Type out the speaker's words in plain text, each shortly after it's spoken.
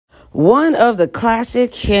One of the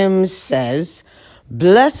classic hymns says,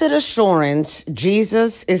 "Blessed assurance,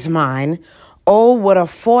 Jesus is mine. Oh, what a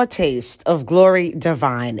foretaste of glory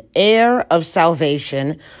divine, heir of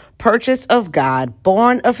salvation, purchase of God,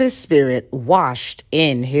 born of his spirit, washed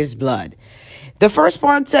in his blood." The first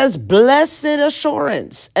part says, "Blessed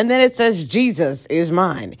assurance," and then it says, "Jesus is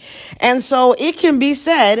mine." And so it can be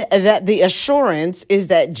said that the assurance is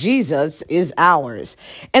that Jesus is ours.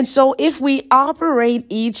 And so if we operate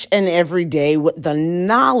each and every day with the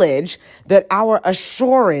knowledge that our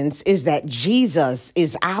assurance is that Jesus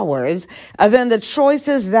is ours, then the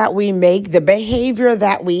choices that we make, the behavior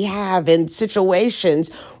that we have in situations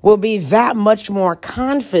will be that much more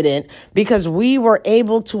confident because we were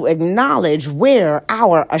able to acknowledge where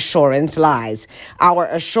our assurance lies. Our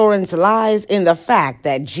assurance lies in the fact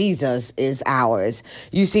that Jesus is ours.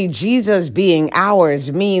 You see, Jesus being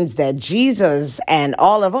ours means that Jesus and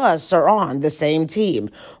all of us are on the same team.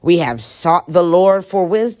 We have sought the Lord for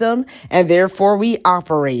wisdom, and therefore we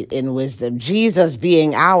operate in wisdom. Jesus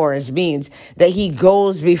being ours means that he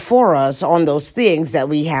goes before us on those things that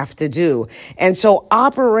we have to do. And so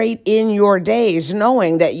operate in your days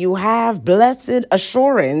knowing that you have blessed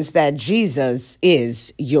assurance that Jesus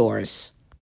is yours.